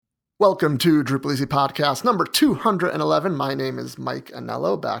Welcome to DrupalEasy Podcast number 211. My name is Mike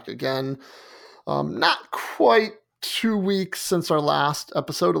Anello, back again. Not quite 2 weeks since our last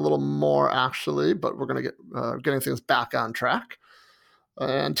episode, a little more actually, but we're going to get getting things back on track.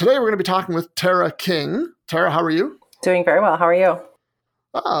 And today we're going to be talking with Tara King. Tara, how are you? Doing very well. How are you?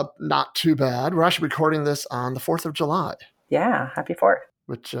 Not too bad. We're actually recording this on the 4th of July. Yeah, happy 4th.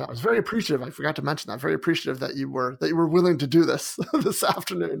 Which I was very appreciative. I forgot to mention that. Very appreciative that you were willing to do this this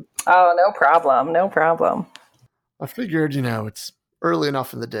afternoon. Oh, no problem. No problem. I figured, it's early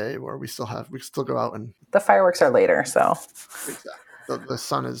enough in the day where we can still go out and the fireworks are later, so exactly. The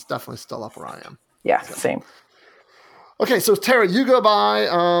sun is definitely still up where I am. Yeah, so. Same. Okay, so Tara, you go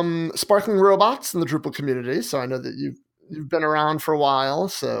by Sparkling Robots in the Drupal community, so I know that you've been around for a while,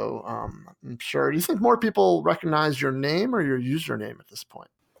 so I'm sure. Do you think more people recognize your name or your username at this point?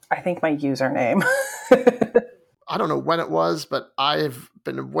 I think my username. I don't know when it was, but I've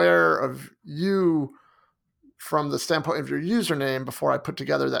been aware of you from the standpoint of your username before I put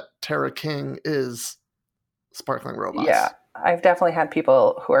together that Tara King is Sparkling Robots. Yeah, I've definitely had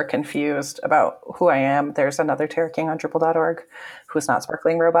people who are confused about who I am. There's another Tara King on Drupal.org who's not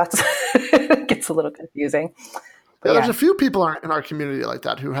Sparkling Robots. It gets a little confusing. Yeah, there's a few people in our community like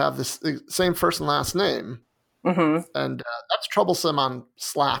that who have this same first and last name. Mm-hmm. And that's troublesome on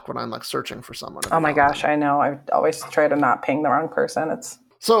Slack when I'm searching for someone. Oh my gosh, I know. I always try to not ping the wrong person.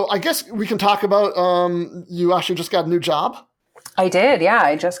 So I guess we can talk about you actually just got a new job. I did, yeah.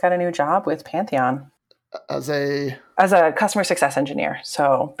 I just got a new job with Pantheon. As a customer success engineer.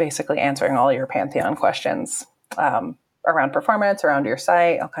 So basically answering all your Pantheon questions around performance, around your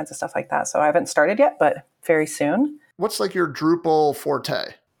site, all kinds of stuff like that. So I haven't started yet, but very soon. What's your Drupal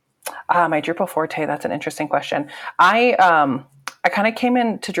forte? My Drupal forte, that's an interesting question. I kind of came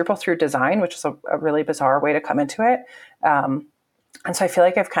into Drupal through design, which is a really bizarre way to come into it. And so I feel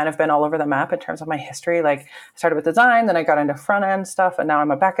like I've kind of been all over the map in terms of my history. I started with design, then I got into front end stuff, and now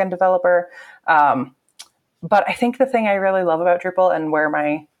I'm a back end developer. But I think the thing I really love about Drupal and where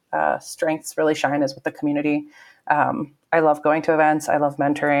my strengths really shine is with the community. I love going to events. I love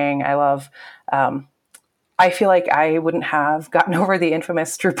mentoring. I feel like I wouldn't have gotten over the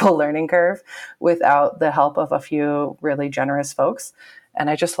infamous Drupal learning curve without the help of a few really generous folks.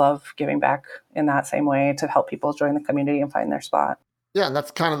 And I just love giving back in that same way to help people join the community and find their spot. Yeah, and that's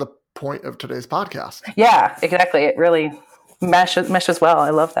kind of the point of today's podcast. Yeah, exactly. It really meshes well.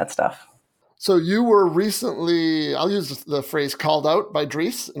 I love that stuff. So you were recently, I'll use the phrase, called out by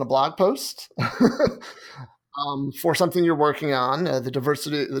Dries in a blog post for something you're working on, the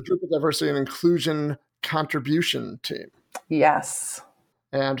Drupal Diversity and Inclusion Contribution Team. Yes.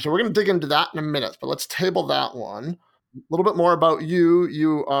 And so we're going to dig into that in a minute, but let's table that one. A little bit more about you.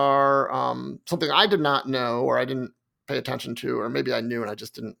 You are something I did not know or I didn't pay attention to, or maybe I knew and I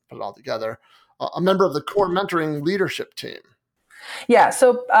just didn't put it all together. A member of the core mentoring leadership team. Yeah,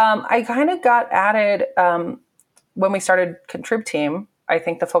 so I kind of got added when we started Contrib Team. I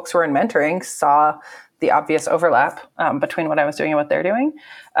think the folks who were in mentoring saw the obvious overlap between what I was doing and what they're doing.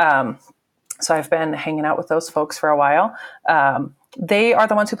 So I've been hanging out with those folks for a while. They are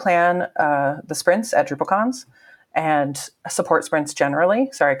the ones who plan the sprints at DrupalCons and support sprints generally.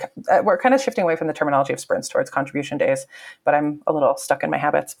 Sorry, we're kind of shifting away from the terminology of sprints towards contribution days, but I'm a little stuck in my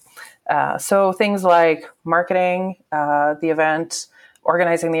habits. So things like marketing the event,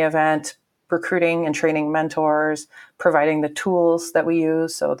 organizing the event, recruiting and training mentors, providing the tools that we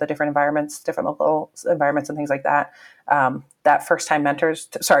use, so the different environments, different local environments and things like that. That first-time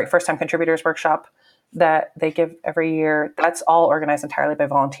contributors workshop that they give every year, that's all organized entirely by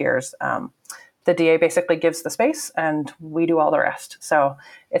volunteers. The DA basically gives the space and we do all the rest. So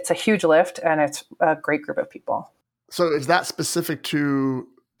it's a huge lift and it's a great group of people. So is that specific to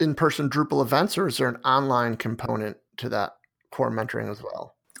in-person Drupal events or is there an online component to that core mentoring as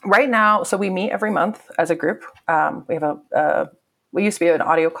well? Right now, so we meet every month as a group. We used to be an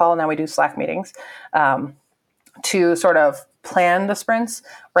audio call, now we do Slack meetings to sort of plan the sprints.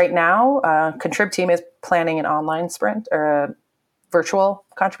 Right now, Contrib Team is planning an online sprint or a virtual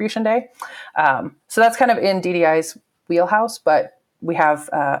contribution day. So that's kind of in DDI's wheelhouse, but we have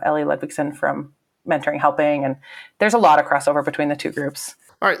Ellie Ludvigsen from mentoring helping, and there's a lot of crossover between the two groups.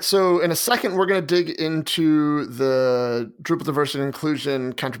 All right, so in a second, we're going to dig into the Drupal Diversity and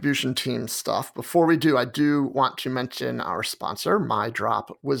Inclusion Contribution Team stuff. Before we do, I do want to mention our sponsor,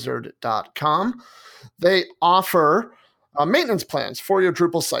 mydropwizard.com. They offer maintenance plans for your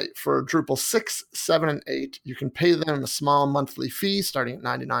Drupal site for Drupal 6, 7, and 8. You can pay them a small monthly fee starting at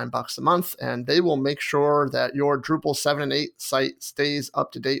 $99 a month, and they will make sure that your Drupal 7 and 8 site stays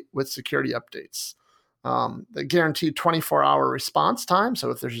up to date with security updates. They guarantee 24-hour response time. So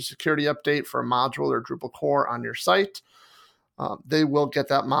if there's a security update for a module or Drupal core on your site, they will get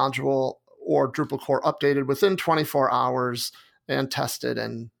that module or Drupal core updated within 24 hours and tested.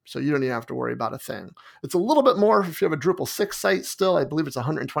 And so you don't even have to worry about a thing. It's a little bit more if you have a Drupal 6 site still. I believe it's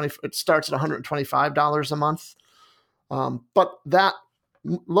it starts at $125 a month. But that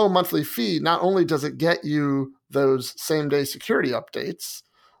low monthly fee, not only does it get you those same-day security updates,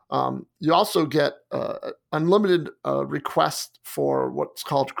 you also get unlimited requests for what's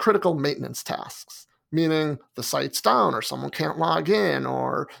called critical maintenance tasks, meaning the site's down or someone can't log in,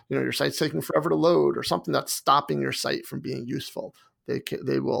 or your site's taking forever to load, or something that's stopping your site from being useful.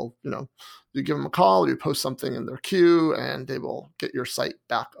 They will, you give them a call, you post something in their queue, and they will get your site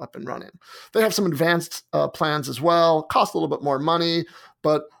back up and running. They have some advanced plans as well, cost a little bit more money,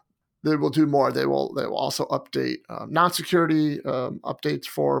 but they will do more. They will also update non-security updates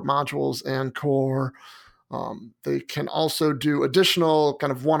for modules and core. They can also do additional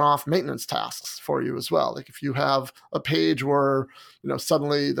kind of one-off maintenance tasks for you as well. Like if you have a page where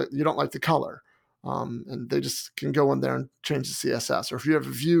suddenly that you don't like the color, and they just can go in there and change the CSS. Or if you have a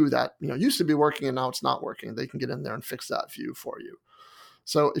view that used to be working and now it's not working, they can get in there and fix that view for you.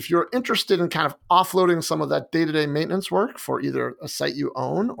 So if you're interested in kind of offloading some of that day-to-day maintenance work for either a site you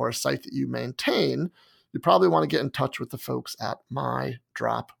own or a site that you maintain, you probably want to get in touch with the folks at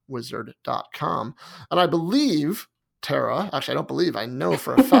mydropwizard.com. And I believe, Tara, actually I don't believe, I know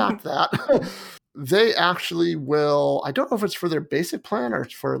for a fact that they actually will, I don't know if it's for their basic plan or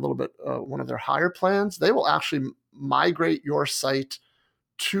it's for a little bit one of their higher plans, they will actually migrate your site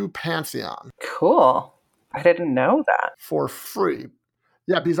to Pantheon. Cool. I didn't know that. For free.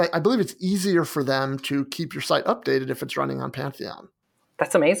 Yeah, because I believe it's easier for them to keep your site updated if it's running on Pantheon.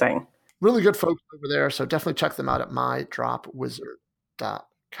 That's amazing. Really good folks over there, so definitely check them out at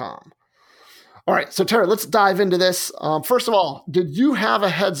mydropwizard.com. All right, so Tara, let's dive into this. First of all, did you have a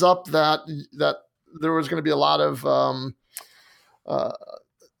heads up that there was going to be a lot of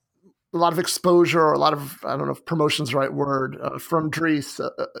exposure, or a lot of, I don't know if promotion's the right word, from Dries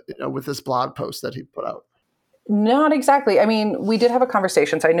with this blog post that he put out? Not exactly. I mean, we did have a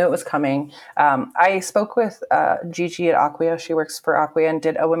conversation, so I knew it was coming. I spoke with Gigi at Acquia. She works for Acquia and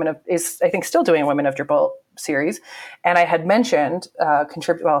did is I think still doing a Women of Drupal series. And I had mentioned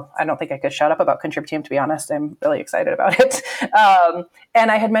well, I don't think I could shut up about Contrib Team, to be honest. I'm really excited about it.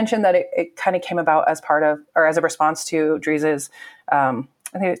 And I had mentioned that it kind of came about as part of, or as a response to Dries's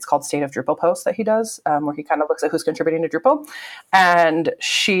I think it's called State of Drupal post that he does, where he kind of looks at who's contributing to Drupal. And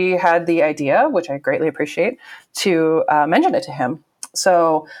she had the idea, which I greatly appreciate, to mention it to him.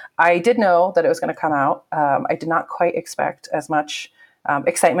 So I did know that it was going to come out. I did not quite expect as much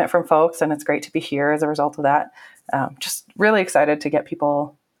excitement from folks, and it's great to be here as a result of that. Just really excited to get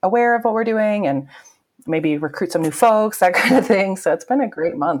people aware of what we're doing and maybe recruit some new folks, that kind of thing. So it's been a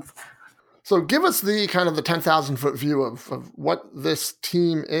great month. So give us the kind of the 10,000-foot view of what this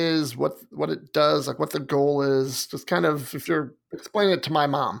team is, what it does, like what the goal is. Just kind of, if you're explaining it to my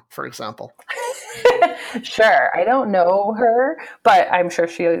mom, for example. Sure. I don't know her, but I'm sure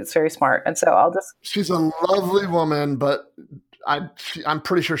she is very smart. And so She's a lovely woman, but I'm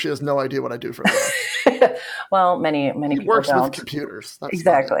pretty sure she has no idea what I do for a living. Well, many people works don't. with computers. That's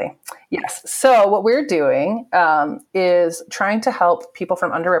exactly. Funny. Yes. So what we're doing is trying to help people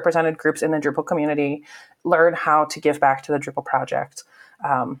from underrepresented groups in the Drupal community learn how to give back to the Drupal project.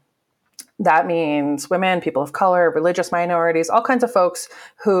 That means women, people of color, religious minorities, all kinds of folks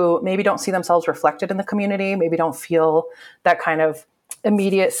who maybe don't see themselves reflected in the community, maybe don't feel that kind of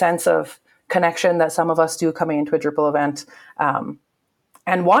immediate sense of connection that some of us do coming into a Drupal event,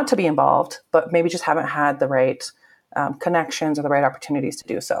 and want to be involved, but maybe just haven't had the right connections or the right opportunities to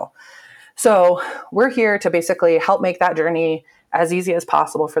do so. So we're here to basically help make that journey as easy as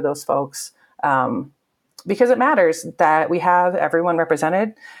possible for those folks, because it matters that we have everyone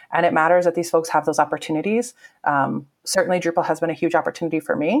represented, and it matters that these folks have those opportunities. Certainly Drupal has been a huge opportunity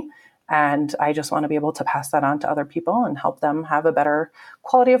for me, and I just want to be able to pass that on to other people and help them have a better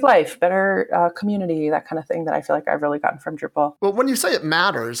quality of life, better community, that kind of thing that I feel like I've really gotten from Drupal. Well, when you say it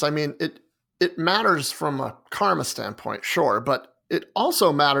matters, I mean, it matters from a karma standpoint, sure, but it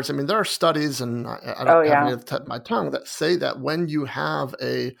also matters. I mean, there are studies, and I don't have any at the tip of my tongue, that say that when you have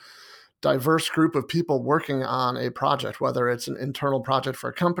a diverse group of people working on a project, whether it's an internal project for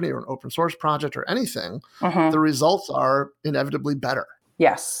a company or an open source project or anything, the results are inevitably better.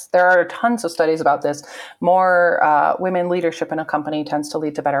 Yes, there are tons of studies about this. More women leadership in a company tends to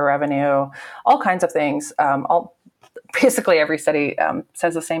lead to better revenue, all kinds of things. Basically, every study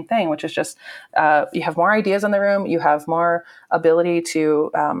says the same thing, which is just you have more ideas in the room, you have more ability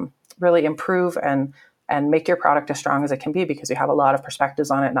to really improve and and make your product as strong as it can be because you have a lot of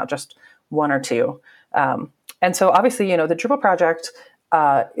perspectives on it, not just one or two. And so obviously, the Drupal project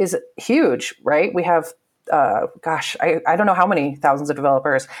is huge, right? We have, I don't know how many thousands of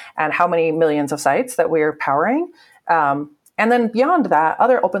developers and how many millions of sites that we're powering. And then beyond that,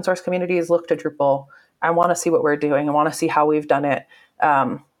 other open source communities look to Drupal and want to see what we're doing and want to see how we've done it.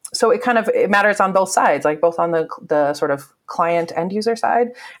 So it matters on both sides, like both on the sort of client end user side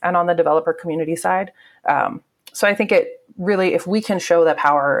and on the developer community side. So I think it really, if we can show the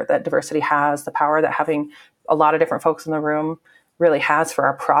power that diversity has, the power that having a lot of different folks in the room really has for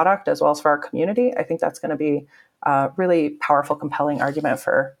our product as well as for our community, I think that's going to be a really powerful, compelling argument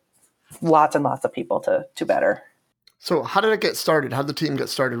for lots and lots of people to better. So how did it get started? How did the team get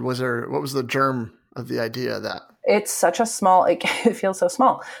started? What was the germ of the idea of that? It's such a small, it feels so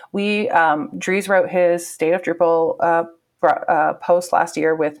small. Dries wrote his State of Drupal post last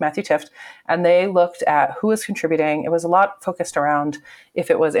year with Matthew Tift, and they looked at who was contributing. It was a lot focused around if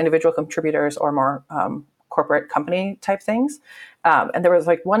it was individual contributors or more corporate company type things. And there was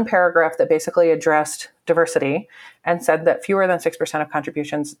like one paragraph that basically addressed diversity and said that fewer than 6% of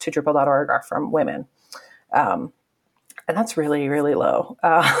contributions to Drupal.org are from women. And that's really, really low.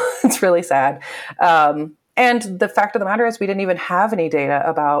 It's really sad. And the fact of the matter is we didn't even have any data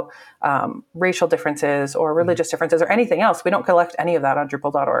about racial differences or religious differences or anything else. We don't collect any of that on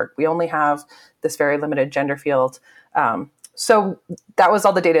Drupal.org. We only have this very limited gender field. So that was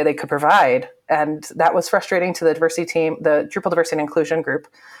all the data they could provide. And that was frustrating to the diversity team, the Drupal diversity and inclusion group.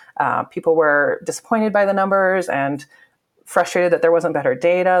 People were disappointed by the numbers and frustrated that there wasn't better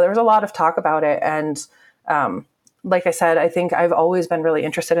data. There was a lot of talk about it. And like I said, I think I've always been really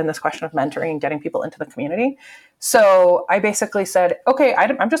interested in this question of mentoring and getting people into the community. So I basically said, okay,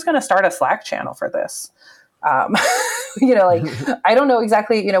 I'm just going to start a Slack channel for this. I don't know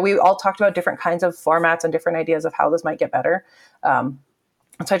exactly, we all talked about different kinds of formats and different ideas of how this might get better.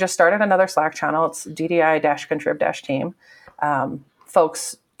 So I just started another Slack channel. It's DDI-contrib-team.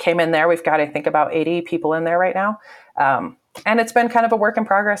 Folks came in there. We've got, I think, about 80 people in there right now. And it's been kind of a work in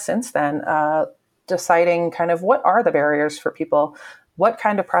progress since then, deciding kind of what are the barriers for people, what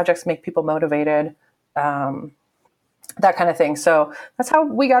kind of projects make people motivated, that kind of thing. So that's how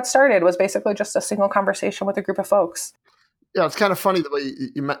we got started, was basically just a single conversation with a group of folks. Yeah, it's kind of funny the way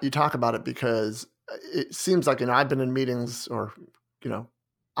you talk about it, because it seems like, I've been in meetings or,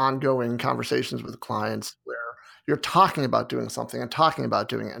 ongoing conversations with clients where you're talking about doing something and talking about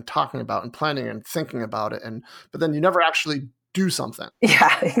doing it and talking about and planning and thinking about it. But then you never actually do something.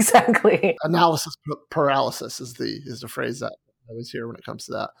 Yeah, exactly. Analysis paralysis is the phrase that I always hear when it comes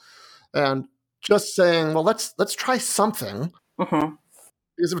to that. And just saying, well, let's try something. Mm-hmm.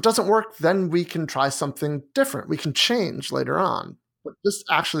 Because if it doesn't work, then we can try something different. We can change later on. But just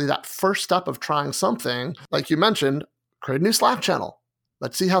actually that first step of trying something, like you mentioned, create a new Slack channel.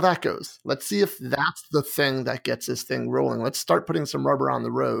 Let's see how that goes. Let's see if that's the thing that gets this thing rolling. Let's start putting some rubber on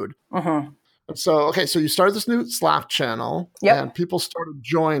the road. Mm-hmm. And so you started this new Slack channel, and people started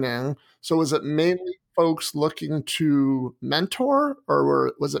joining. So was it mainly folks looking to mentor,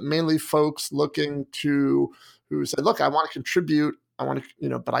 or was it mainly folks looking to who said, look, I want to contribute, I want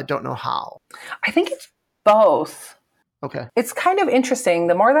to, but I don't know how? I think it's both. Okay. It's kind of interesting.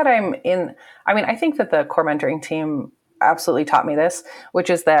 The more that I'm in, I think that the core mentoring team absolutely taught me this, which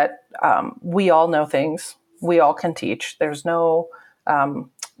is that we all know things. We all can teach. There's no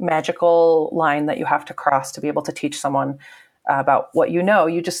magical line that you have to cross to be able to teach someone about what you know.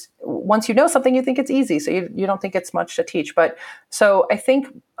 You just, once you know something, you think it's easy. So you don't think it's much to teach. But so I think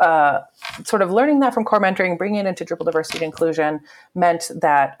sort of learning that from core mentoring, bringing it into Drupal diversity and inclusion meant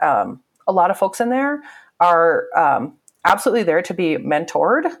that a lot of folks in there are absolutely there to be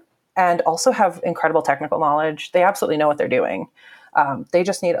mentored and also have incredible technical knowledge. They absolutely know what they're doing. They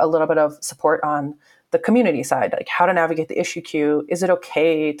just need a little bit of support on the community side, like how to navigate the issue queue. Is it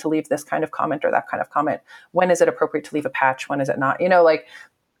okay to leave this kind of comment or that kind of comment? When is it appropriate to leave a patch? When is it not?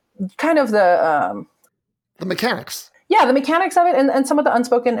 Kind of the mechanics. Yeah, the mechanics of it, and some of the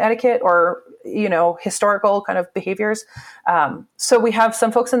unspoken etiquette or, historical kind of behaviors. So we have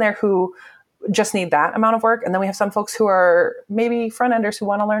some folks in there who just need that amount of work. And then we have some folks who are maybe front enders who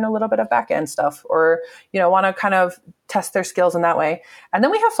want to learn a little bit of back end stuff or, want to kind of test their skills in that way. And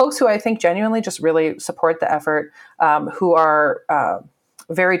then we have folks who I think genuinely just really support the effort, who are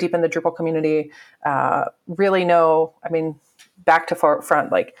very deep in the Drupal community, really know, back to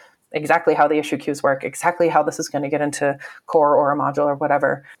front, like exactly how the issue queues work, exactly how this is going to get into core or a module or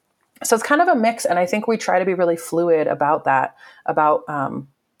whatever. So it's kind of a mix. And I think we try to be really fluid about that, about,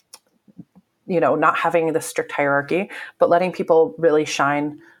 not having this strict hierarchy, but letting people really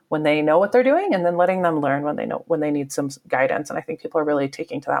shine when they know what they're doing, and then letting them learn when they need some guidance. And I think people are really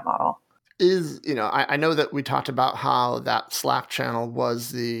taking to that model. I know that we talked about how that Slack channel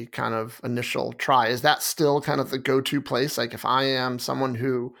was the kind of initial try. Is that still kind of the go-to place? Like if I am someone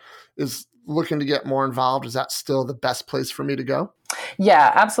who is looking to get more involved, is that still the best place for me to go?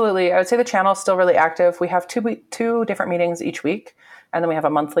 Yeah, absolutely. I would say the channel is still really active. We have two different meetings each week, and then we have a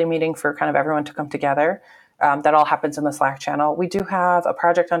monthly meeting for kind of everyone to come together. That all happens in the Slack channel. We do have a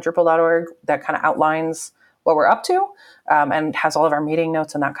project on Drupal.org that kind of outlines what we're up to and has all of our meeting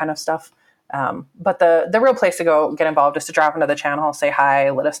notes and that kind of stuff. But the real place to go get involved is to drop into the channel, say hi,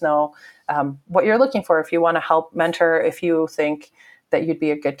 let us know what you're looking for. If you want to help mentor, if you think that you'd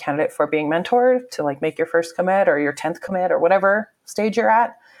be a good candidate for being mentored to like make your first commit or your 10th commit or whatever stage you're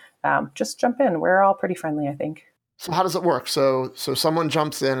at, just jump in. We're all pretty friendly, I think. So how does it work? So someone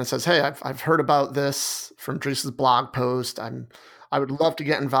jumps in and says, "Hey, I've heard about this from Drese's blog post. I would love to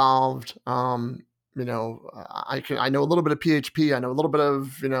get involved. I know a little bit of PHP. I know a little bit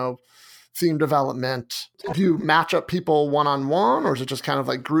of theme development." Do you match up people one-on-one, or is it just kind of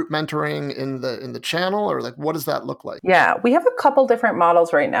like group mentoring in the channel, or like what does that look like? Yeah, we have a couple different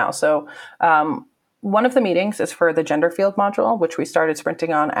models right now. So one of the meetings is for the gender field module, which we started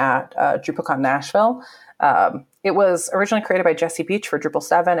sprinting on at DrupalCon Nashville. It was originally created by Jesse Beach for Drupal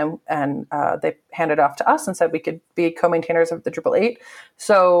 7, and they handed it off to us and said we could be co-maintainers of the Drupal 8.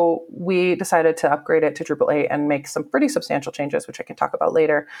 So we decided to upgrade it to Drupal 8 and make some pretty substantial changes, which I can talk about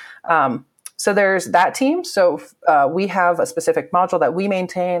later. So there's that team. So we have a specific module that we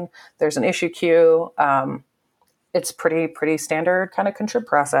maintain. There's an issue queue. It's pretty standard kind of contrib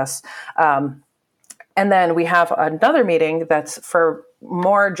process. And then we have another meeting that's for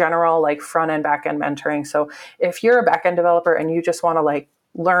more general, like front end, back end mentoring. So if you're a back end developer and you just want to like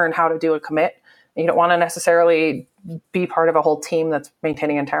learn how to do a commit, you don't want to necessarily be part of a whole team that's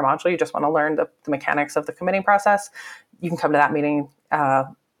maintaining an entire module. You just want to learn the mechanics of the committing process. You can come to that meeting.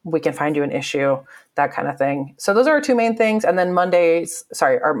 We can find you an issue, that kind of thing. So those are our two main things. And then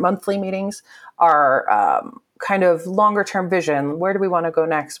our monthly meetings are kind of longer term vision. Where do we want to go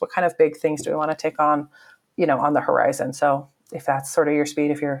next? What kind of big things do we want to take on, on the horizon? So if that's sort of your speed,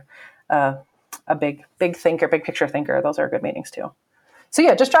 if you're a big thinker, big picture thinker, those are good meetings too. So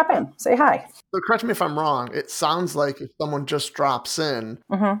yeah, just drop in, say hi. So correct me if I'm wrong. It sounds like if someone just drops in,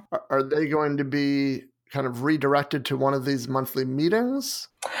 are they going to be kind of redirected to one of these monthly meetings?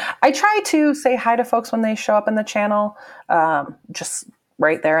 I try to say hi to folks when they show up in the channel, just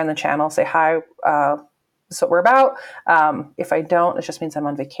right there in the channel, say hi. That's what we're about. If I don't, it just means I'm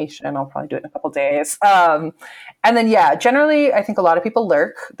on vacation and I'll probably do it in a couple of days. And then, generally, I think a lot of people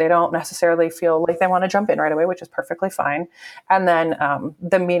lurk. They don't necessarily feel like they want to jump in right away, which is perfectly fine. And then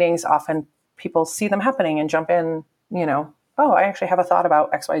the meetings, often people see them happening and jump in, oh, I actually have a thought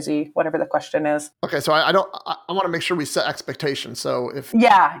about XYZ, whatever the question is. Okay, so I want to make sure we set expectations. So if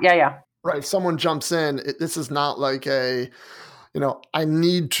right, if someone jumps in, this is not like I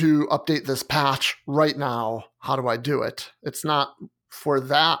need to update this patch right now. How do I do it? It's not for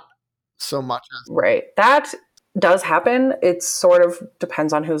that so much as right. That does happen. It sort of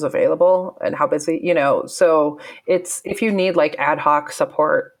depends on who's available and how busy, so it's, if you need like ad hoc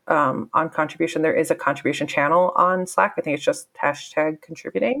support on contribution, there is a contribution channel on Slack. I think it's just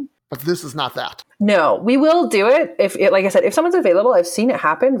 #contributing. But this is not that. No, we will do it. Like I said, if someone's available, I've seen it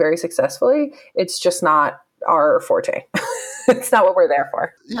happen very successfully. It's just not our forte. It's not what we're there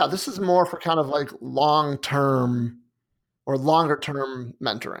for. Yeah, this is more for kind of like long-term or longer-term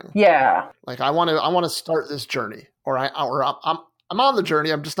mentoring. Yeah. Like I want to start this journey, or I'm on the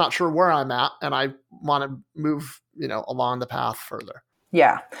journey. I'm just not sure where I'm at, and I want to move, along the path further.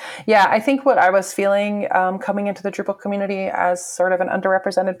 Yeah. Yeah. I think what I was feeling coming into the Drupal community as sort of an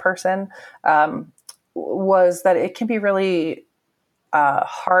underrepresented person was that it can be really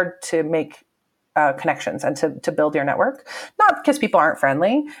hard to make connections and to build your network. Not because people aren't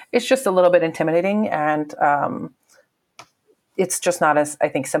friendly. It's just a little bit intimidating, and it's just not as, I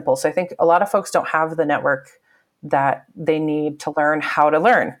think, simple. So I think a lot of folks don't have the network that they need to learn how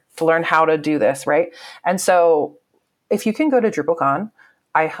to do this, right? And so if you can go to DrupalCon,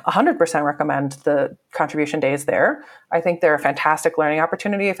 I 100% recommend the contribution days there. I think they're a fantastic learning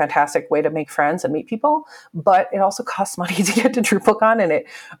opportunity, a fantastic way to make friends and meet people, but it also costs money to get to DrupalCon, and it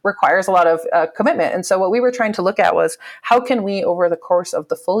requires a lot of commitment. And so what we were trying to look at was, how can we, over the course of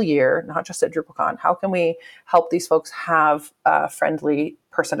the full year, not just at DrupalCon, how can we help these folks have a friendly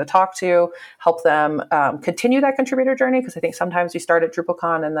person to talk to, help them continue that contributor journey? Because I think sometimes you start at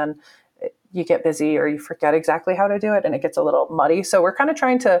DrupalCon and then you get busy or you forget exactly how to do it and it gets a little muddy. So we're kind of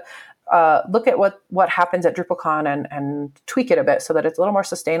trying to look at what happens at DrupalCon and tweak it a bit so that it's a little more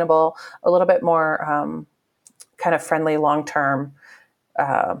sustainable, a little bit more kind of friendly long-term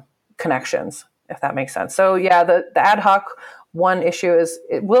connections, if that makes sense. So yeah, the ad hoc one issue is,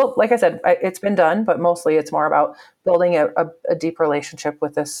 it will, like I said, it's been done, but mostly it's more about building a deep relationship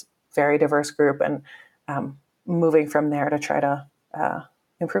with this very diverse group and moving from there to try to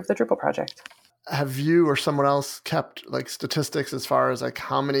improve the Drupal project. Have you or someone else kept like statistics as far as like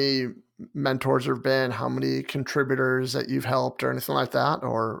how many mentors there have been, how many contributors that you've helped or anything like that?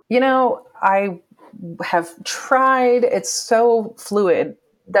 Or, I have tried. It's so fluid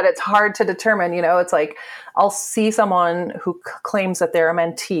that it's hard to determine. It's like I'll see someone who claims that they're a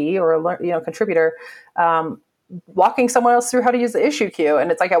mentee or a contributor, walking someone else through how to use the issue queue,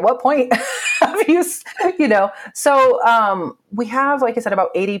 and it's like, at what point have you? So we have, like I said, about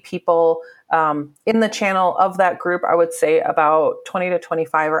 80 people in the channel. Of that group, I would say about 20 to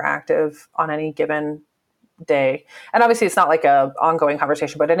 25 are active on any given day. And obviously it's not like a ongoing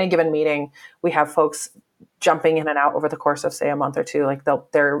conversation, but at any given meeting, we have folks jumping in and out over the course of, say, a month or two. Like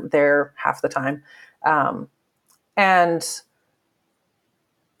they're there half the time. And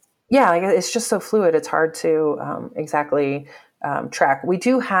yeah, like it's just so fluid. It's hard to exactly track. We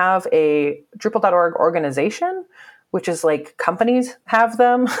do have a Drupal.org organization, which is like companies have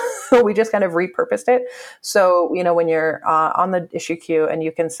them. We just kind of repurposed it. So, when you're on the issue queue and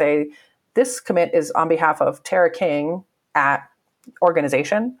you can say, this commit is on behalf of Tara King at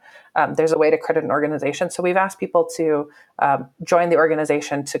organization. There's a way to credit an organization. So we've asked people to join the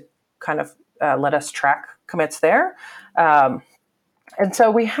organization to kind of let us track commits there. And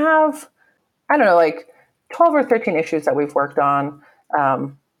so we have, I don't know, like 12 or 13 issues that we've worked on.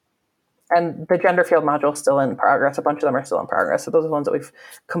 And the gender field module is still in progress. A bunch of them are still in progress. So those are the ones that we've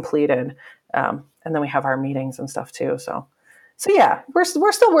completed. And then we have our meetings and stuff too. So yeah, we're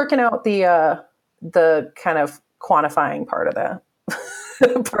still working out the kind of quantifying part of the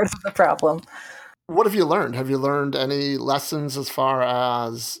problem. what have you learned? Have you learned any lessons as far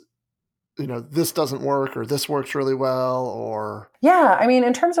as, this doesn't work or this works really well? Or yeah, I mean,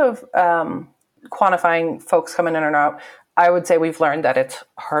 in terms of quantifying folks coming in and out, I would say we've learned that it's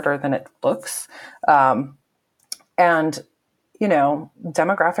harder than it looks, and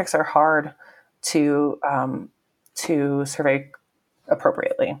demographics are hard to survey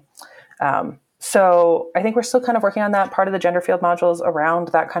appropriately. So I think we're still kind of working on that. Part of the gender field modules around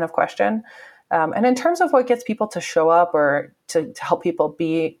that kind of question. And in terms of what gets people to show up or to help people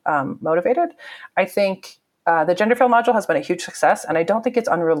be motivated, I think the gender field module has been a huge success. And I don't think it's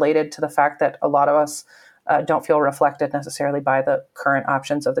unrelated to the fact that a lot of us don't feel reflected necessarily by the current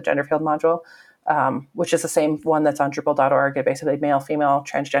options of the gender field module, which is the same one that's on Drupal.org. It basically male, female,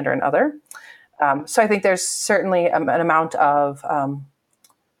 transgender, and other. So I think there's certainly an amount of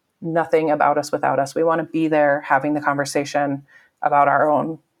nothing about us without us. We want to be there having the conversation about our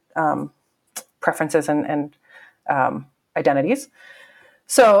own preferences and identities.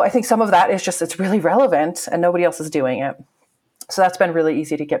 So I think some of that is just, it's really relevant and nobody else is doing it. So that's been really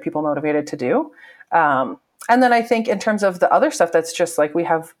easy to get people motivated to do. And then I think in terms of the other stuff, that's just like, we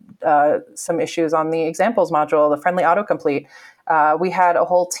have some issues on the examples module, the friendly autocomplete. We had a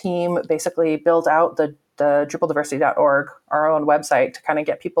whole team basically build out the DrupalDiversity.org, our own website, to kind of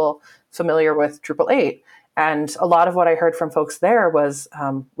get people familiar with Drupal 8. And a lot of what I heard from folks there was,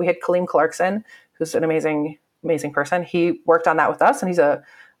 we had Kaleem Clarkson, who's an amazing person. He worked on that with us, and he's a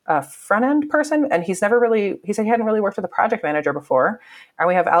front-end person, and he said he hadn't really worked with a project manager before. And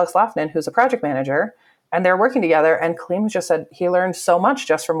we have Alex Lofnan, who's a project manager, and they're working together. And Kaleem just said he learned so much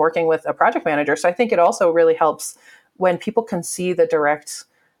just from working with a project manager. So I think it also really helps when people can see the direct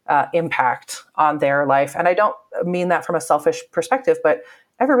impact on their life. And I don't mean that from a selfish perspective, but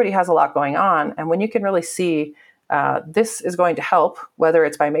everybody has a lot going on. And when you can really see this is going to help, whether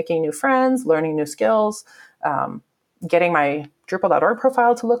it's by making new friends, learning new skills, getting my Drupal.org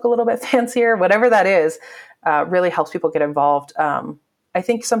profile to look a little bit fancier, whatever that is, really helps people get involved. I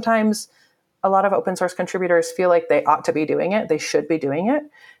think sometimes a lot of open source contributors feel like they ought to be doing it. They should be doing it.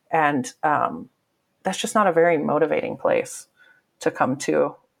 And that's just not a very motivating place to come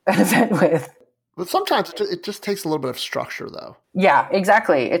to an event with. But sometimes it just takes a little bit of structure, though. Yeah,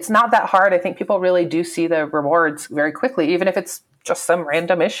 exactly. It's not that hard. I think people really do see the rewards very quickly, even if it's just some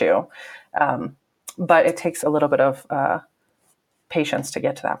random issue. But it takes a little bit of patience to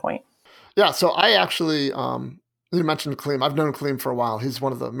get to that point. Yeah, so I actually, you mentioned Kaleem. I've known Kaleem for a while. He's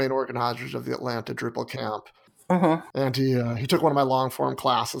one of the main organizers of the Atlanta Drupal camp. Mm-hmm. And he took one of my long form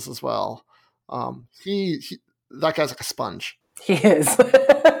classes as well. That guy's like a sponge. He is.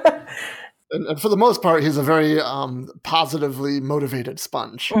 And for the most part, he's a very positively motivated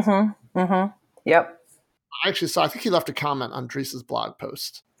sponge. Mm-hmm. Mm-hmm. Yep. I actually saw, I think he left a comment on Drees's blog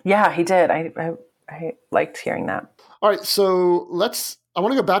post. Yeah, he did. I liked hearing that. All right, so I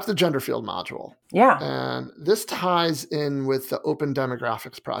want to go back to the gender field module. Yeah. And this ties in with the Open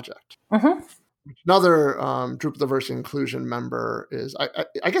Demographics Project. Mm-hmm. Another Drupal Diversity Inclusion member is,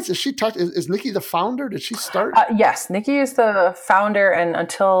 I guess, is Nikki the founder? Did she start? Yes, Nikki is the founder, and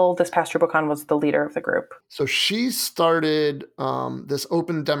until this past DrupalCon was the leader of the group. So she started this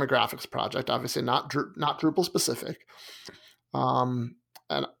Open Demographics Project, obviously not Drupal specific. And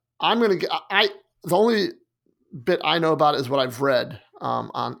I'm going to the only bit I know about it is what I've read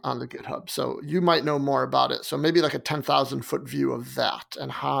on the GitHub. So you might know more about it. So maybe like a 10,000 foot view of that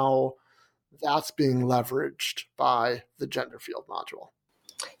and how that's being leveraged by the gender field module.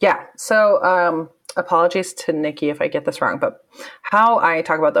 Yeah. So apologies to Nikki if I get this wrong, but how I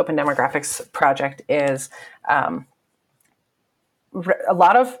talk about the Open Demographics Project is a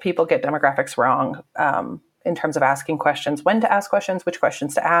lot of people get demographics wrong in terms of asking questions, when to ask questions, which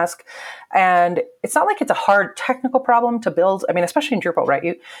questions to ask. And it's not like it's a hard technical problem to build. I mean, especially in Drupal,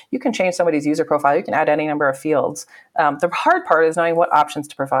 right? You can change somebody's user profile. You can add any number of fields. The hard part is knowing what options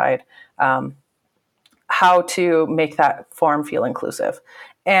to provide, how to make that form feel inclusive.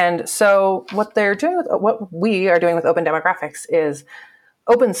 And so what we are doing with Open Demographics is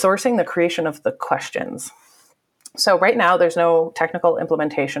open sourcing the creation of the questions. So right now, there's no technical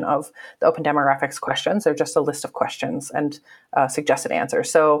implementation of the Open Demographics questions. They're just a list of questions and suggested answers.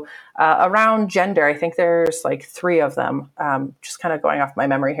 So around gender, I think there's like 3 of them, just kind of going off my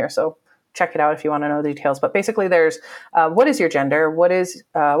memory here. So check it out if you want to know the details. But basically, there's what is your gender? What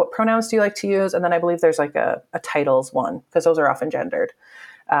pronouns do you like to use? And then I believe there's like a titles one, because those are often gendered.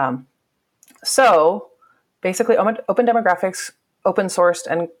 So basically, Open Demographics open sourced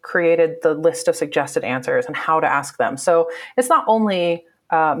and created the list of suggested answers and how to ask them. So it's not only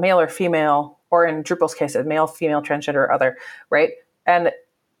male or female, or in Drupal's case, male, female, transgender, or other, right? And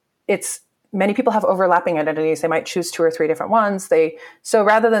many people have overlapping identities. They might choose 2 or 3 different ones. So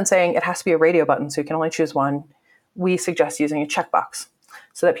rather than saying it has to be a radio button, so you can only choose one, we suggest using a checkbox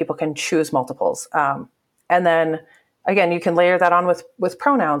so that people can choose multiples. And then again, you can layer that on with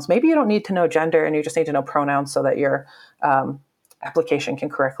pronouns. Maybe you don't need to know gender and you just need to know pronouns so that your application can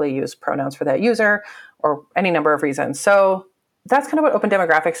correctly use pronouns for that user, or any number of reasons. So that's kind of what Open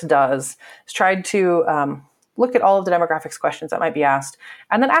Demographics does, is tried to look at all of the demographics questions that might be asked,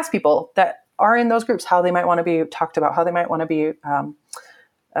 and then ask people that are in those groups how they might want to be talked about, how they might want to be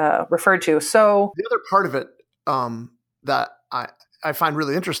referred to. So the other part of it that I find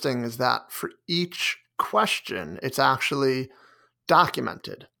really interesting is that for each question, it's actually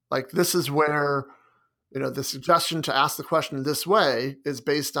documented. Like, this is where, the suggestion to ask the question this way is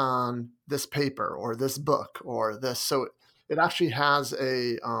based on this paper or this book or this. So it actually has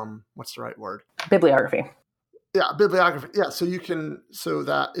a, what's the right word? Bibliography. Yeah, bibliography. Yeah, so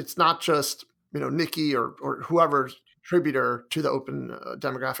that it's not just, Nikki or whoever's contributor to the Open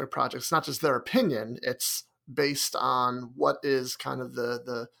Demographic Project. It's not just their opinion. It's based on what is kind of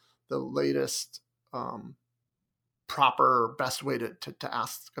the latest proper, best way to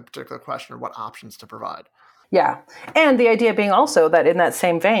ask a particular question, or what options to provide. Yeah. And the idea being also that in that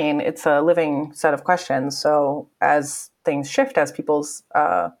same vein, it's a living set of questions. So as things shift, as people's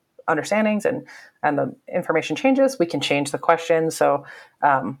understandings and the information changes, we can change the questions. So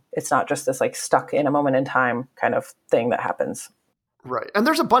it's not just this like stuck in a moment in time kind of thing that happens. Right. And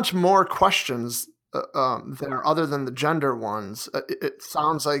there's a bunch more questions there other than the gender ones. It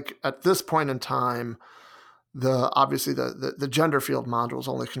sounds like at this point in time, obviously the gender field module is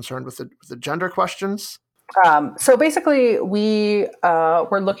only concerned with the gender questions. So basically, we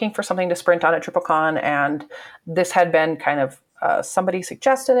were looking for something to sprint on at DrupalCon, and this had been kind of somebody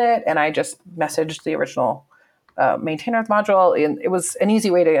suggested it, and I just messaged the original maintainer of the module. And it was an easy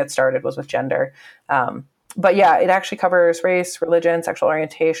way to get started was with gender. But yeah, it actually covers race, religion, sexual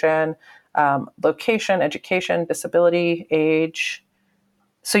orientation, location, education, disability, age.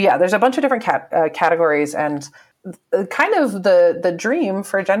 So yeah, there's a bunch of different categories, and kind of the dream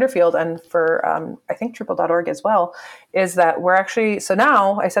for gender field and for I think Drupal.org as well is that we're actually, so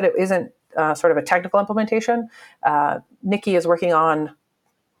now I said it isn't sort of a technical implementation. Nikki is working on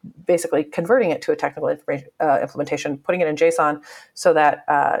basically converting it to a technical implementation, putting it in JSON so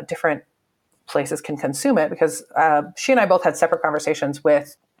that different places can consume it, because she and I both had separate conversations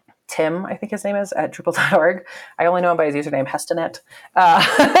with Tim, I think his name is, at Drupal.org. I only know him by his username, Hestenet.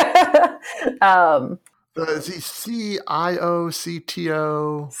 Is he CIO,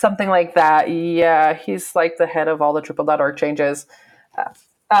 CTO? Something like that. Yeah, he's like the head of all the Drupal.org changes.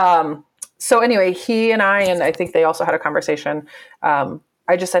 So So anyway, he and I think they also had a conversation.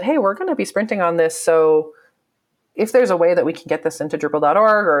 I just said, hey, we're going to be sprinting on this. So if there's a way that we can get this into Drupal.org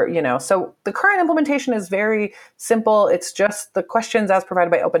or, so the current implementation is very simple. It's just the questions as provided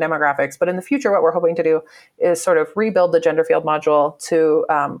by Open Demographics. But in the future, what we're hoping to do is sort of rebuild the gender field module to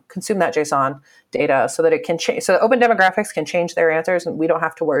consume that JSON data so that it can change. So Open Demographics can change their answers and we don't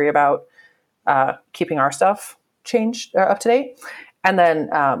have to worry about keeping our stuff changed up to date. And then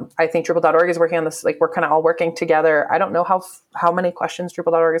I think Drupal.org is working on this. Like we're kind of all working together. I don't know how many questions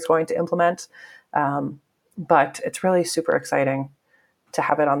Drupal.org is going to implement. But it's really super exciting to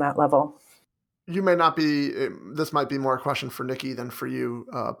have it on that level. You may not be, this might be more a question for Nikki than for you,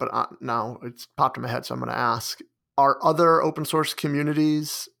 but now it's popped in my head, so I'm going to ask. Are other open source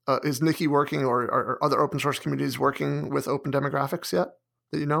communities, is Nikki working or are other open source communities working with Open Demographics yet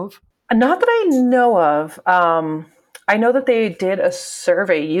that you know of? Not that I know of. I know that they did a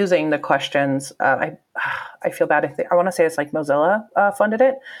survey using the questions. I feel bad. I want to say it's like Mozilla funded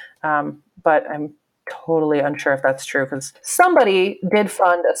it, but I'm totally unsure if that's true because somebody did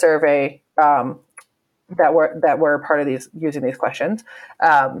fund a survey that were part of these using these questions.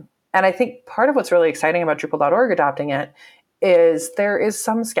 And I think part of what's really exciting about Drupal.org adopting it is there is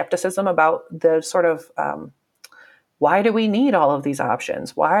some skepticism about the sort of why do we need all of these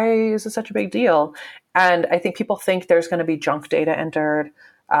options? Why is it such a big deal? And I think people think there's going to be junk data entered.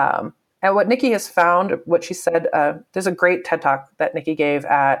 And what Nikki has found, what she said, there's a great TED Talk that Nikki gave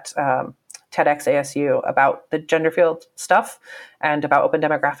at TEDx ASU about the gender field stuff and about Open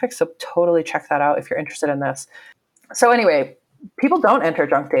Demographics. So totally check that out if you're interested in this. So anyway, people don't enter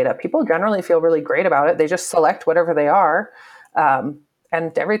junk data. People generally feel really great about it. They just select whatever they are and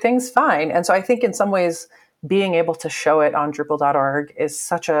everything's fine. And so I think in some ways, being able to show it on Drupal.org is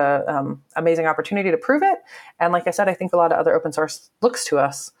such a amazing opportunity to prove it. And like I said, I think a lot of other open source looks to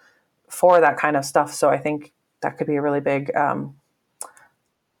us for that kind of stuff. So I think that could be a really big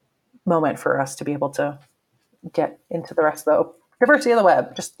moment for us to be able to get into the rest of the diversity of the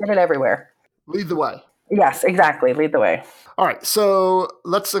web. Just get it everywhere. Lead the way. Yes, exactly. Lead the way. All right. So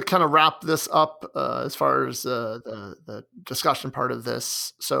let's kind of wrap this up as far as the discussion part of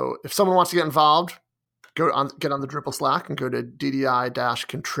this. So if someone wants to get involved, get on the Drupal Slack and go to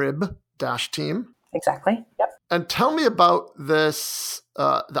ddi-contrib-team. Exactly. Yep. And tell me about this,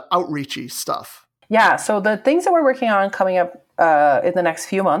 the outreachy stuff. Yeah. So the things that we're working on coming up in the next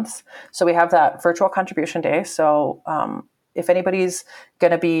few months. So we have that virtual contribution day. So if anybody's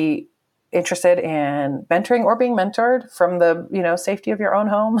going to be interested in mentoring or being mentored from the safety of your own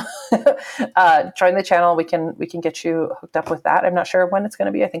home, join the channel. We can get you hooked up with that. I'm not sure when it's going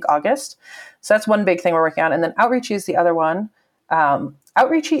to be. I think August. So that's one big thing we're working on. And then Outreachy is the other one.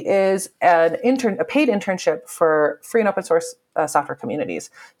 Outreachy is a paid internship for free and open source software communities.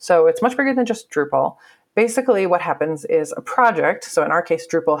 So it's much bigger than just Drupal. Basically, what happens is a project, so in our case,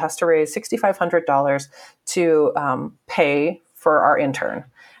 Drupal has to raise $6,500 to pay for our intern.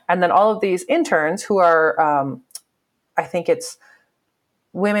 And then all of these interns who are, I think it's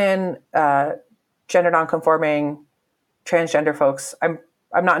women, gender nonconforming, transgender folks, I'm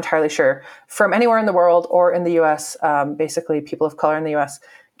not entirely sure, from anywhere in the world or in the US, basically people of color in the US,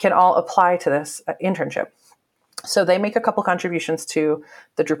 can all apply to this internship. So they make a couple contributions to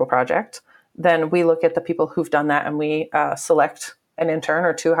the Drupal project. Then we look at the people who've done that and we select an intern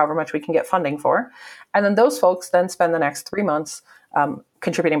or two, however much we can get funding for. And then those folks then spend the next 3 months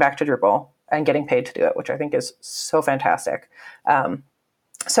contributing back to Drupal and getting paid to do it, which I think is so fantastic.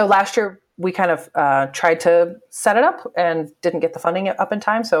 So last year we kind of tried to set it up and didn't get the funding up in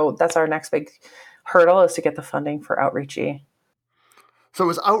time. So that's our next big hurdle, is to get the funding for Outreachy. So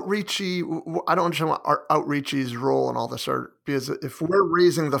is Outreachy, I don't understand what Outreachy's role in all this are, because if we're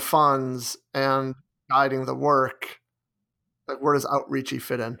raising the funds and guiding the work, like where does Outreachy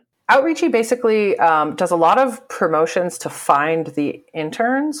fit in? Outreachy basically does a lot of promotions to find the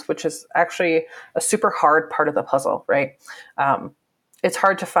interns, which is actually a super hard part of the puzzle, right? It's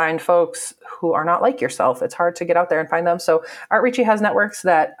hard to find folks who are not like yourself. It's hard to get out there and find them. So Outreachy has networks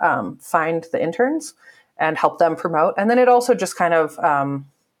that find the interns and help them promote. And then it also just kind of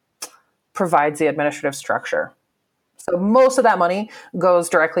provides the administrative structure. So most of that money goes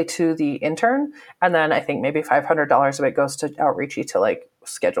directly to the intern. And then I think maybe $500 of it goes to Outreachy to like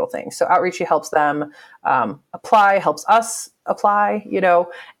schedule things. So Outreachy helps them apply, helps us apply,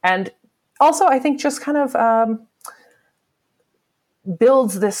 and also I think just kind of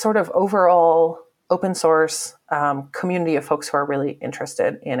builds this sort of overall open source community of folks who are really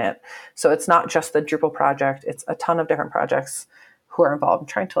interested in it. So it's not just the Drupal project. It's a ton of different projects who are involved. I'm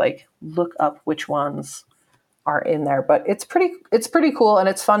trying to like look up which ones are in there. But it's pretty cool and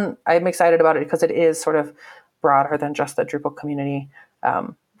it's fun. I'm excited about it because it is sort of broader than just the Drupal community,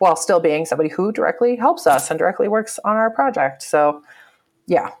 while still being somebody who directly helps us and directly works on our project. So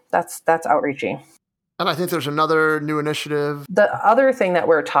yeah, that's outreachy. And I think there's another new initiative. The other thing that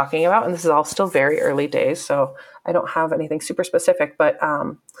we're talking about, and this is all still very early days, so I don't have anything super specific, but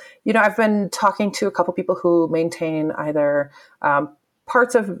I've been talking to a couple people who maintain either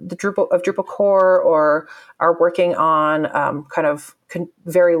parts of the Drupal core or are working on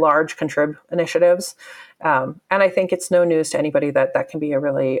very large contrib initiatives. And I think it's no news to anybody that can be a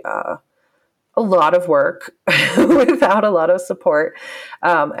really a lot of work without a lot of support.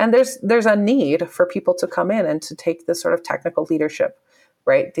 And there's a need for people to come in and to take this sort of technical leadership,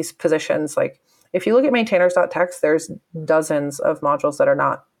 right? These positions, like if you look at maintainers.txt, there's dozens of modules that are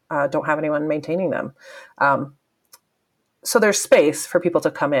not, don't have anyone maintaining them. So there's space for people to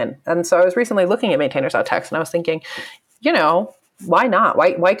come in. And so I was recently looking at maintainers.txt and I was thinking, why not?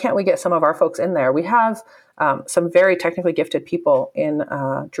 Why can't we get some of our folks in there? We have some very technically gifted people in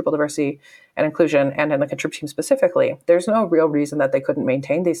Drupal diversity and inclusion and in the contrib team specifically. There's no real reason that they couldn't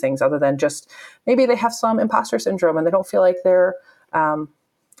maintain these things other than just maybe they have some imposter syndrome and they don't feel like they're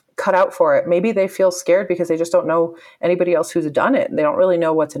cut out for it. Maybe they feel scared because they just don't know anybody else who's done it. They don't really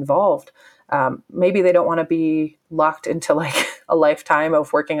know what's involved. Maybe they don't want to be locked into like a lifetime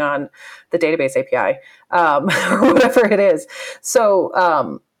of working on the database API or whatever it is.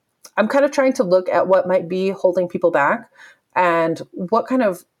 So I'm kind of trying to look at what might be holding people back and what kind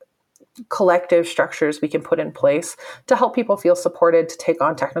of collective structures we can put in place to help people feel supported to take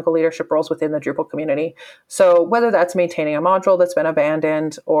on technical leadership roles within the Drupal community. So whether that's maintaining a module that's been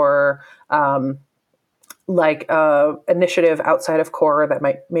abandoned or initiative outside of core that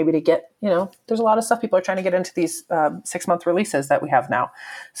might maybe to get, there's a lot of stuff people are trying to get into these 6-month releases that we have now.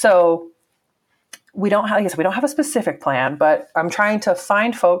 So we don't have a specific plan, but I'm trying to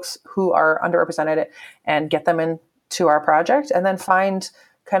find folks who are underrepresented and get them into our project and then find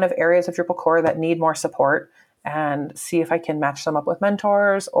kind of areas of Drupal core that need more support and see if I can match them up with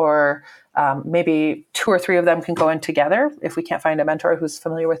mentors or maybe 2 or 3 of them can go in together if we can't find a mentor who's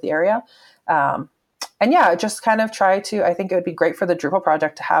familiar with the area. And yeah, just kind of try to, I think it would be great for the Drupal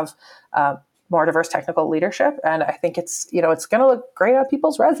project to have more diverse technical leadership. And I think it's going to look great on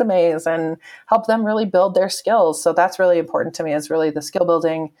people's resumes and help them really build their skills. So that's really important to me is really the skill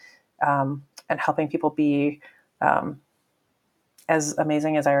building and helping people be as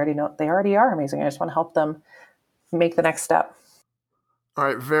amazing as I already know. They already are amazing. I just want to help them make the next step. All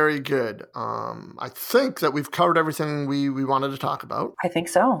right, very good. I think that we've covered everything we wanted to talk about. I think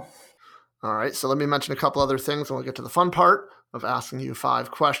so. All right, so let me mention a couple other things and we'll get to the fun part of asking you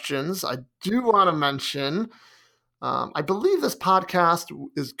 5 questions. I do want to mention, I believe this podcast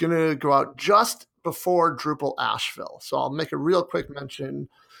is going to go out just before Drupal Asheville. So I'll make a real quick mention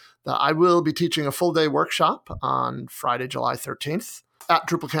that I will be teaching a full-day workshop on Friday, July 13th at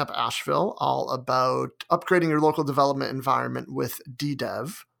Drupal Camp Asheville, all about upgrading your local development environment with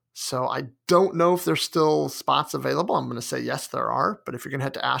DDev. So I don't know if there's still spots available. I'm going to say yes, there are. But if you're going to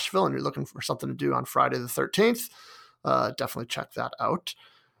head to Asheville and you're looking for something to do on Friday the 13th, definitely check that out.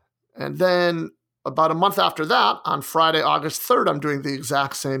 And then about a month after that, on Friday, August 3rd, I'm doing the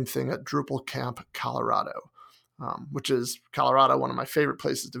exact same thing at Drupal Camp, Colorado, which is Colorado, one of my favorite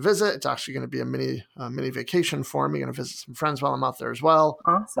places to visit. It's actually going to be a mini vacation for me. I'm going to visit some friends while I'm out there as well.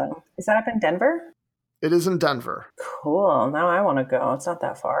 Awesome. Is that up in Denver? It is in Denver. Cool. Now I want to go. It's not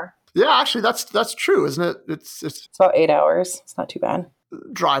that far. Yeah, actually, that's true, isn't it? It's about 8 hours. It's not too bad.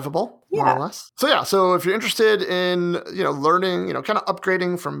 Drivable, more or less. So if you're interested in, learning, kind of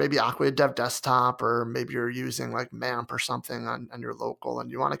upgrading from maybe Aqua Dev Desktop, or maybe you're using like MAMP or something on your local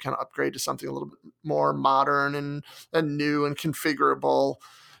and you want to kind of upgrade to something a little bit more modern and new and configurable,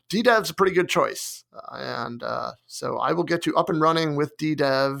 DDev's a pretty good choice. So I will get you up and running with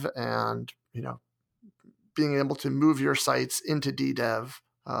DDev and, being able to move your sites into DDev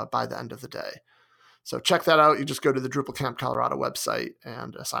by the end of the day. So check that out. You just go to the Drupal Camp Colorado website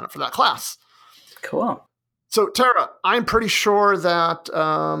and sign up for that class. Cool. So Tara, I'm pretty sure that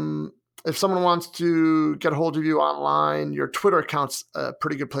if someone wants to get a hold of you online, your Twitter account's a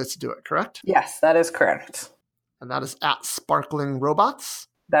pretty good place to do it, correct? Yes, that is correct. And that is at Sparkling Robots?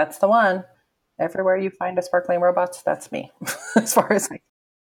 That's the one. Everywhere you find a Sparkling Robots, that's me, as far as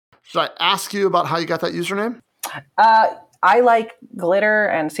Should I ask you about how you got that username? I like glitter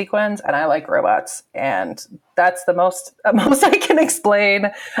and sequins, and I like robots, and that's the most I can explain.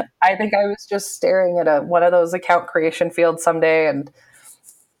 I think I was just staring at one of those account creation fields someday, and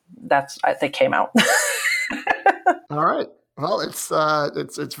they came out. All right. Well, it's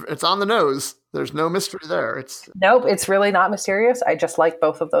on the nose. There's no mystery there. Nope, it's really not mysterious. I just like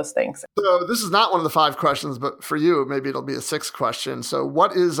both of those things. So this is not one of the 5 questions, but for you, maybe it'll be a 6th question. So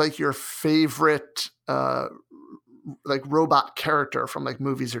what is like your favorite like robot character from like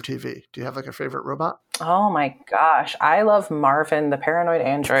movies or TV? Do you have like a favorite robot? Oh my gosh. I love Marvin, the paranoid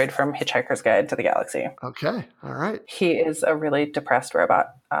android from Hitchhiker's Guide to the Galaxy. Okay. All right. He is a really depressed robot.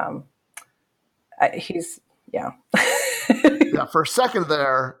 Yeah. Yeah, for a second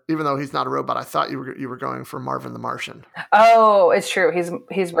there, even though he's not a robot, I thought you were going for Marvin the Martian. Oh, it's true.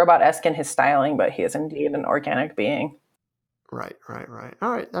 He's robot-esque in his styling, but he is indeed an organic being. Right. All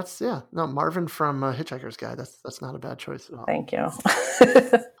right, no, Marvin from Hitchhiker's Guide. That's not a bad choice at all. Thank you.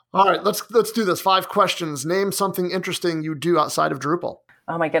 All right, let's do this. 5 questions. Name something interesting you do outside of Drupal.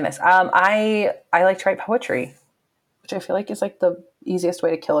 Oh my goodness. I like to write poetry, which I feel like is like the easiest way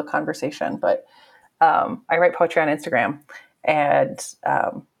to kill a conversation. But I write poetry on Instagram, and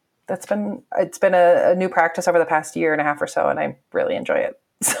it's been a new practice over the past year and a half or so, and I really enjoy it.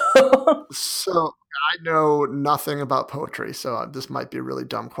 So I know nothing about poetry, so this might be a really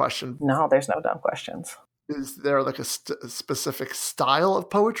dumb question. No, there's no dumb questions. Is there like a specific style of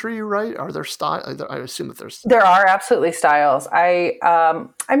poetry you write? Are there styles? I assume that there's. There are absolutely styles. I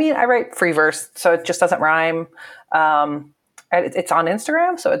write free verse, so it just doesn't rhyme. It's on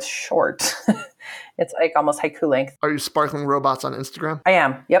Instagram, so it's short. It's like almost haiku length. Are you sparkling robots on Instagram? I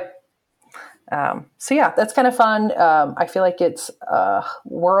am. Yep. So yeah, that's kind of fun. I feel like it's a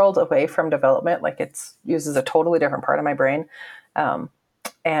world away from development. Like it uses a totally different part of my brain.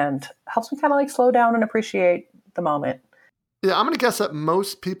 And helps me kind of like slow down and appreciate the moment. Yeah, I'm going to guess that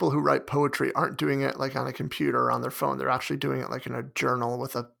most people who write poetry aren't doing it like on a computer or on their phone. They're actually doing it like in a journal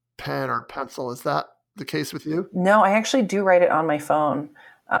with a pen or pencil. Is that the case with you? No, I actually do write it on my phone,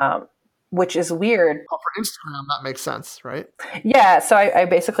 which is weird. Well, for Instagram, that makes sense, right? Yeah, so I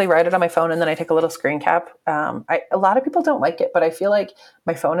basically write it on my phone and then I take a little screen cap. A lot of people don't like it, but I feel like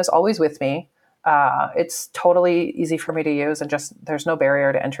my phone is always with me. It's totally easy for me to use and just there's no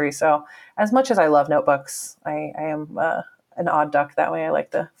barrier to entry. So as much as I love notebooks, I am an odd duck that way. I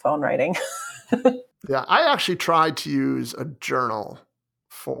like the phone writing. Yeah, I actually tried to use a journal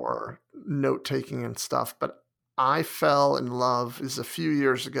for note taking and stuff, but I fell in love is a few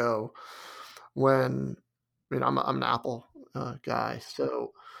years ago when I'm an Apple guy.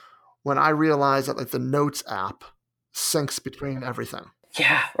 So when I realized that like the Notes app syncs between everything.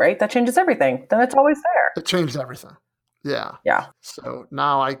 Yeah, right. That changes everything. Then it's always there. It changed everything. Yeah. Yeah. So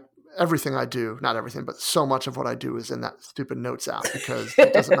now everything I do, not everything, but so much of what I do is in that stupid Notes app because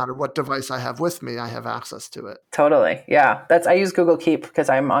it doesn't matter what device I have with me, I have access to it. Totally. Yeah. I use Google Keep because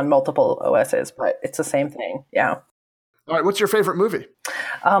I'm on multiple OSs, but it's the same thing. Yeah. All right. What's your favorite movie?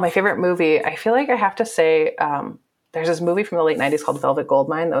 My favorite movie, I feel like I have to say, there's this movie from the late 90s called Velvet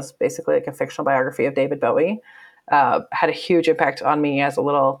Goldmine that was basically like a fictional biography of David Bowie. Had a huge impact on me as a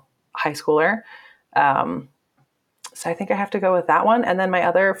little high schooler. So I think I have to go with that one. And then my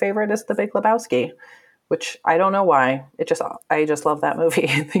other favorite is The Big Lebowski, which I don't know why. I just love that movie.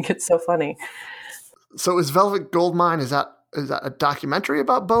 I think it's so funny. So is Velvet Goldmine, is that a documentary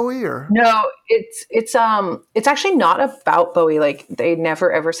about Bowie or? No, it's actually not about Bowie. Like they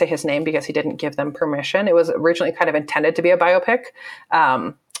never ever say his name because he didn't give them permission. It was originally kind of intended to be a biopic.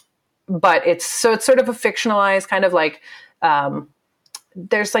 But it's sort of a fictionalized kind of like,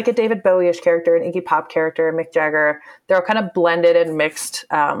 there's like a David Bowie-ish character, an Iggy Pop character, Mick Jagger. They're all kind of blended and mixed.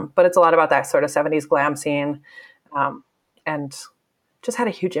 But it's a lot about that sort of 70s glam scene. And just had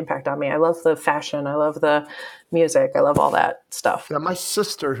a huge impact on me. I love the fashion. I love the music. I love all that stuff. Yeah, my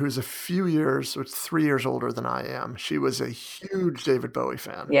sister, who's a few years, 3 years older than I am, she was a huge David Bowie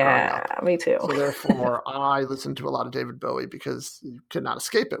fan. Yeah, me too. So therefore, I listened to a lot of David Bowie because you could not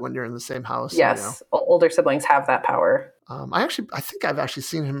escape it when you're in the same house. Yes, older siblings have that power. I think I've actually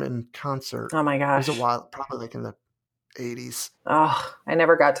seen him in concert. Oh my gosh. It was a while, probably like in the 80s. Oh, I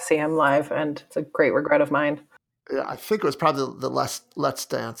never got to see him live, and it's a great regret of mine. Yeah, I think it was probably the Let's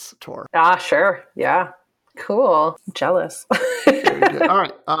Dance tour. Ah, sure. Yeah. Cool. I'm jealous. Very good. All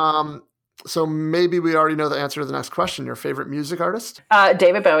right. So maybe we already know the answer to the next question. Your favorite music artist?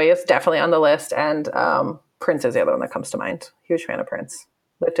 David Bowie is definitely on the list, and Prince is the other one that comes to mind. Huge fan of Prince.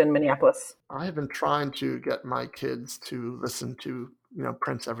 Lived in Minneapolis. I have been trying to get my kids to listen to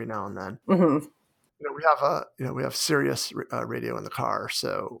Prince every now and then. Mm-hmm. We have Sirius radio in the car,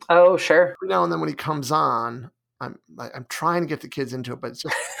 so oh sure. Every now and then when he comes on, I'm trying to get the kids into it, but it's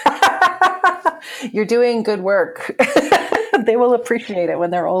just you're doing good work. They will appreciate it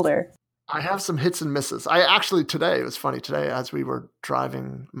when they're older. I have some hits and misses. It was funny today as we were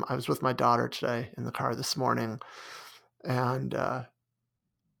driving. I was with my daughter today in the car this morning, And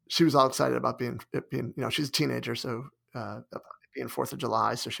she was all excited about being, she's a teenager, so about being 4th of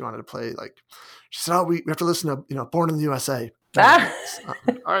July, so she wanted to play, she said, oh, we have to listen to, Born in the USA. All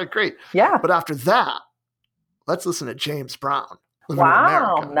right, great. Yeah. But after that, let's listen to James Brown, Living in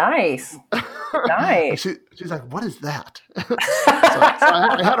Wow, America. nice. Nice. And she's like, what is that? so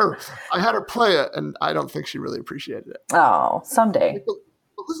I had her play it, and I don't think she really appreciated it. Oh, someday. But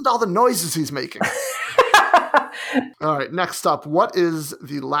listen to all the noises he's making. All right, next up, what is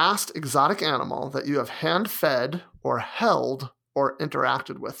the last exotic animal that you have hand-fed or held or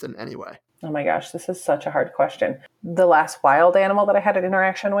interacted with in any way? Oh my gosh, this is such a hard question. The last wild animal that I had an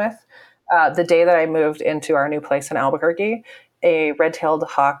interaction with, the day that I moved into our new place in Albuquerque, a red-tailed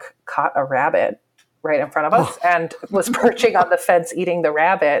hawk caught a rabbit right in front of us and was perching on the fence eating the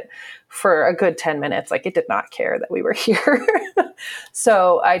rabbit for a good 10 minutes. It did not care that we were here.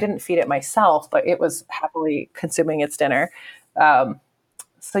 So I didn't feed it myself, but it was happily consuming its dinner.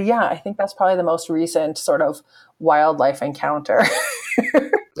 So yeah, I think that's probably the most recent sort of wildlife encounter.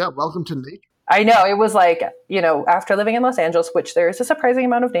 Yeah, welcome to nature. I know. It was after living in Los Angeles, which there is a surprising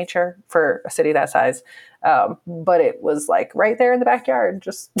amount of nature for a city that size, but it was right there in the backyard,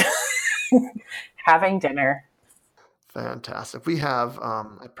 just having dinner. Fantastic. We have,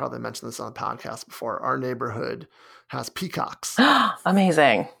 I probably mentioned this on the podcast before, our neighborhood has peacocks.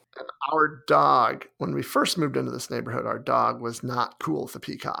 Amazing. And our dog, when we first moved into this neighborhood, our dog was not cool with the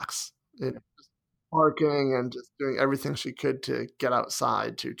peacocks. It was barking and just doing everything she could to get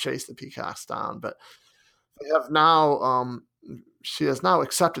outside to chase the peacocks down. But they have now, she has now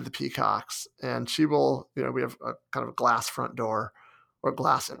accepted the peacocks, and she will, we have a kind of a glass front door or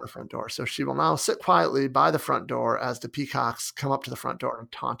glass in her front door. So she will now sit quietly by the front door as the peacocks come up to the front door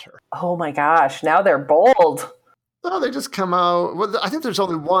and taunt her. Oh my gosh, now they're bold. No, they just come out. Well, I think there's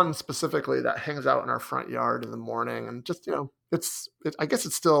only one specifically that hangs out in our front yard in the morning, and just I guess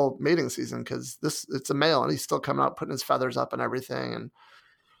it's still mating season because it's a male and he's still coming out putting his feathers up and everything. And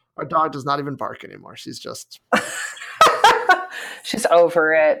our dog does not even bark anymore. She's just she's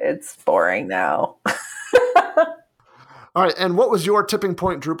over it. It's boring now. All right, and what was your tipping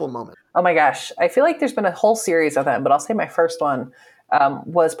point Drupal moment? Oh my gosh, I feel like there's been a whole series of them, but I'll say my first one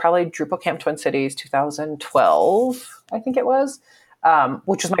was probably Drupal Camp Twin Cities 2012, I think it was,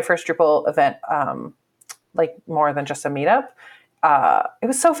 which was my first Drupal event, more than just a meetup. It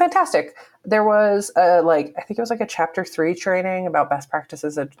was so fantastic. There was I think it was a chapter 3 training about best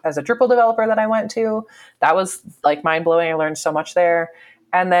practices as a Drupal developer that I went to. That was mind blowing. I learned so much there.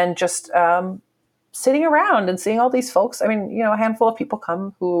 And then just sitting around and seeing all these folks. I mean, a handful of people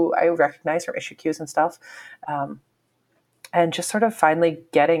come who I recognize from issue queues and stuff. And just sort of finally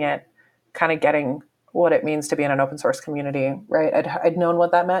getting what it means to be in an open source community, right? I'd known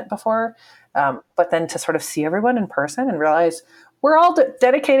what that meant before. But then to sort of see everyone in person and realize we're all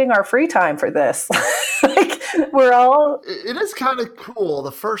dedicating our free time for this. It is kind of cool.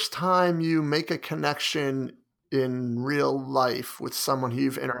 The first time you make a connection in real life with someone who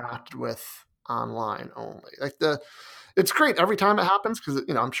you've interacted with online only. It's great every time it happens because,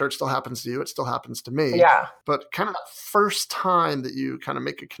 I'm sure it still happens to you. It still happens to me. Yeah. But kind of that first time that you kind of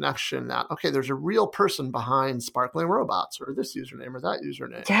make a connection that, okay, there's a real person behind Sparkling Robots or this username or that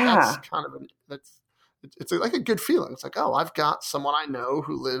username. Yeah. That's kind of it's like a good feeling. It's like, oh, I've got someone I know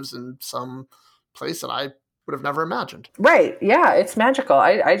who lives in some place that I would have never imagined. Right. Yeah. It's magical.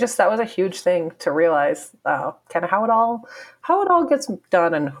 I just, that was a huge thing to realize, kind of how it all gets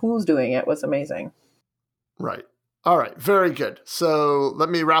done and who's doing it was amazing. Right. All right. Very good. So let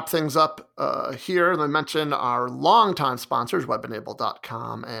me wrap things up here. Let me mention our longtime sponsors,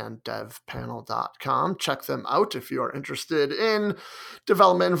 webenable.com and devpanel.com. Check them out if you are interested in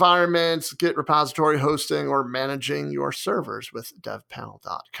development environments, Git repository hosting, or managing your servers with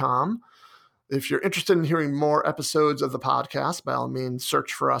devpanel.com. If you're interested in hearing more episodes of the podcast, by all means,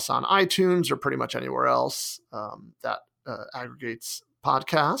 search for us on iTunes or pretty much anywhere else that aggregates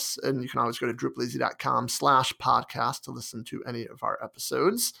podcasts. And you can always go to DrupalEasy.com/podcast to listen to any of our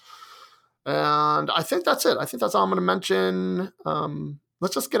episodes. And I think that's it. I think that's all I'm going to mention.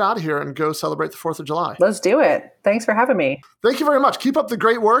 Let's just get out of here and go celebrate the 4th of July. Let's do it. Thanks for having me. Thank you very much. Keep up the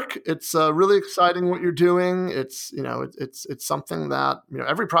great work. It's really exciting what you're doing. It's, it's something that,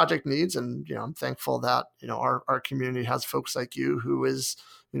 every project needs. And, I'm thankful that, our community has folks like you who is,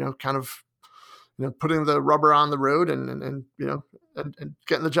 kind of, putting the rubber on the road and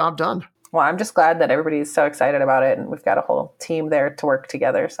getting the job done. Well, I'm just glad that everybody's so excited about it and we've got a whole team there to work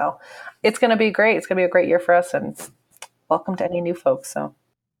together. So it's going to be great. It's going to be a great year for us and welcome to any new folks. So,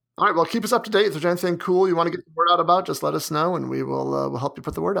 all right. Well, keep us up to date. If there's anything cool you want to get the word out about, just let us know and we will we'll help you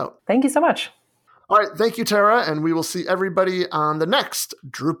put the word out. Thank you so much. All right. Thank you, Tara. And we will see everybody on the next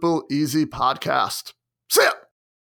DrupalEasy podcast. See ya.